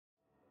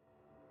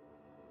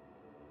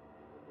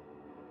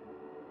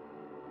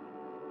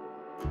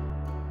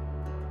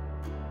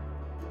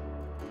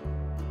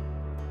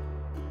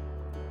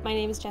My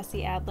name is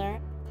Jessie Adler.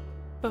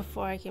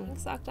 Before I came to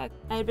SocDoc,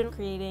 I had been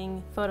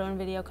creating photo and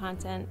video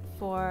content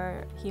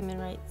for human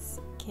rights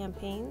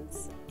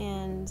campaigns,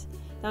 and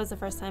that was the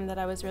first time that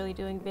I was really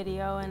doing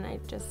video, and I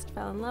just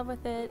fell in love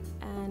with it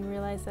and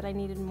realized that I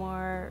needed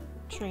more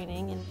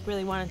training and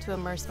really wanted to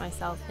immerse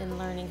myself in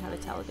learning how to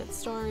tell a good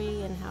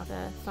story and how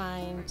to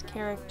find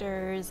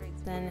characters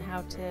and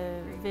how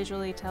to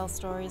visually tell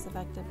stories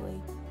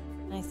effectively.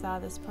 I saw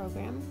this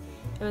program.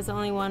 It was the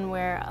only one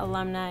where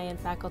alumni and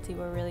faculty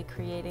were really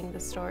creating the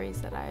stories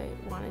that I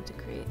wanted to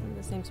create and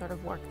the same sort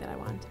of work that I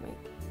wanted to make.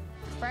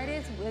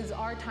 Fridays was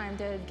our time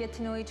to get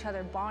to know each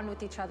other, bond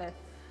with each other.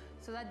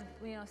 So that,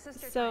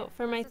 So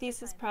for my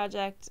thesis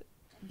project,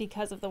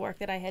 because of the work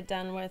that I had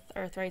done with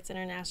Earth Rights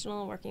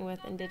International, working with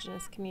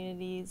indigenous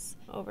communities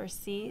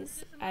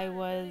overseas, I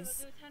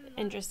was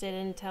interested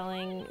in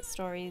telling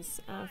stories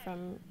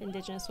from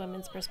indigenous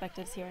women's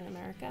perspectives here in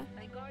America.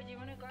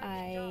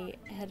 I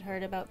had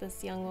heard about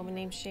this young woman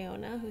named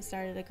Shiona who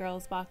started a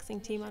girls' boxing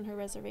team on her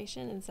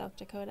reservation in South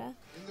Dakota.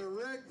 In the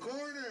red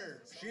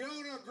corner,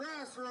 Shiona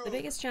Grassroots. The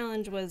biggest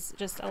challenge was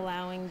just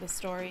allowing the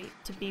story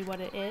to be what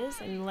it is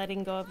and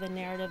letting go of the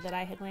narrative that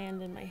I had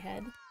planned in my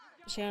head.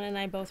 Shiona and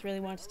I both really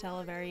wanted to tell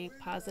a very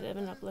positive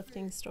and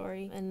uplifting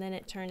story, and then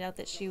it turned out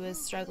that she was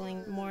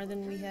struggling more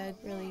than we had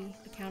really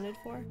accounted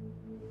for.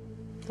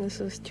 This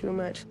was too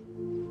much.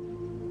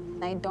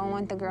 I don't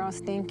want the girls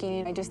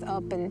thinking I just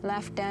up and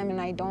left them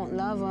and I don't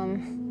love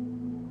them.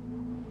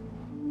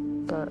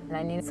 But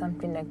I need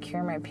something to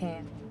cure my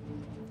pain.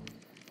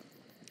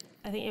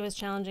 I think it was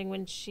challenging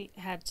when she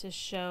had to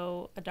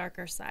show a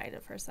darker side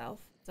of herself.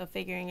 So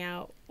figuring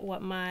out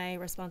what my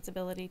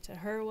responsibility to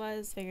her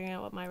was, figuring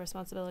out what my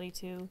responsibility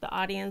to the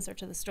audience or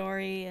to the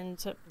story, and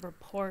to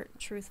report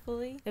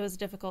truthfully. It was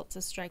difficult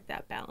to strike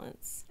that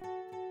balance.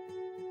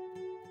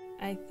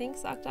 I think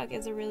SocDoc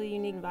is a really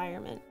unique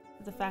environment.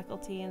 The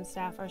faculty and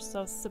staff are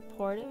so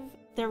supportive.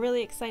 They're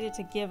really excited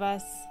to give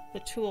us the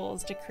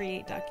tools to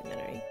create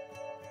documentary.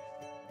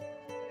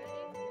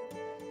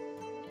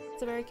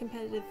 It's a very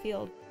competitive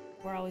field.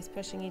 We're always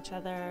pushing each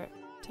other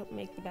to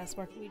make the best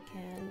work we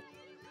can.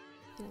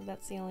 You know,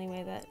 that's the only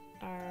way that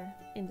our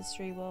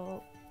industry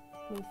will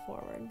move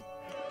forward.